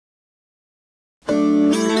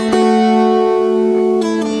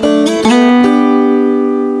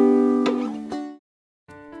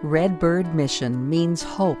Redbird mission means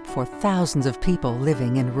hope for thousands of people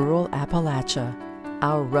living in rural Appalachia.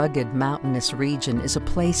 Our rugged mountainous region is a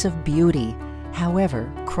place of beauty.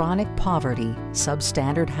 However, chronic poverty,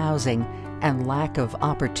 substandard housing, and lack of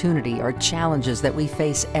opportunity are challenges that we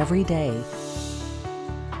face every day.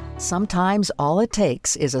 Sometimes all it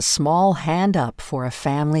takes is a small hand up for a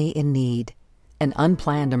family in need. An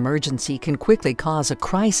unplanned emergency can quickly cause a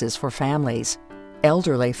crisis for families.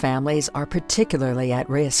 Elderly families are particularly at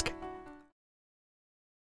risk.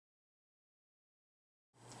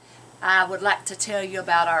 I would like to tell you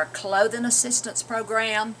about our clothing assistance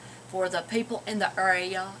program for the people in the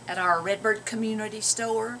area at our Redbird Community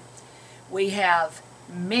Store. We have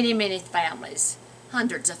many families,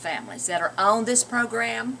 hundreds of families that are on this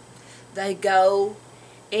program. They go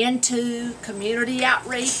into community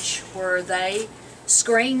outreach where they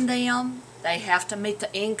screen them. They have to meet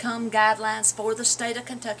the income guidelines for the state of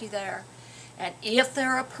Kentucky there. And if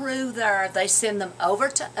they're approved there, they send them over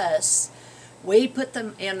to us. We put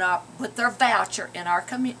them in put their voucher in our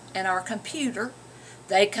computer.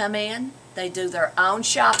 They come in, they do their own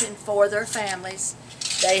shopping for their families.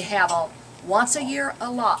 They have a once a year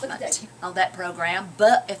allotment on that program,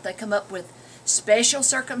 but if they come up with special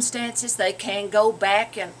circumstances, they can go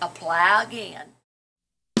back and apply again.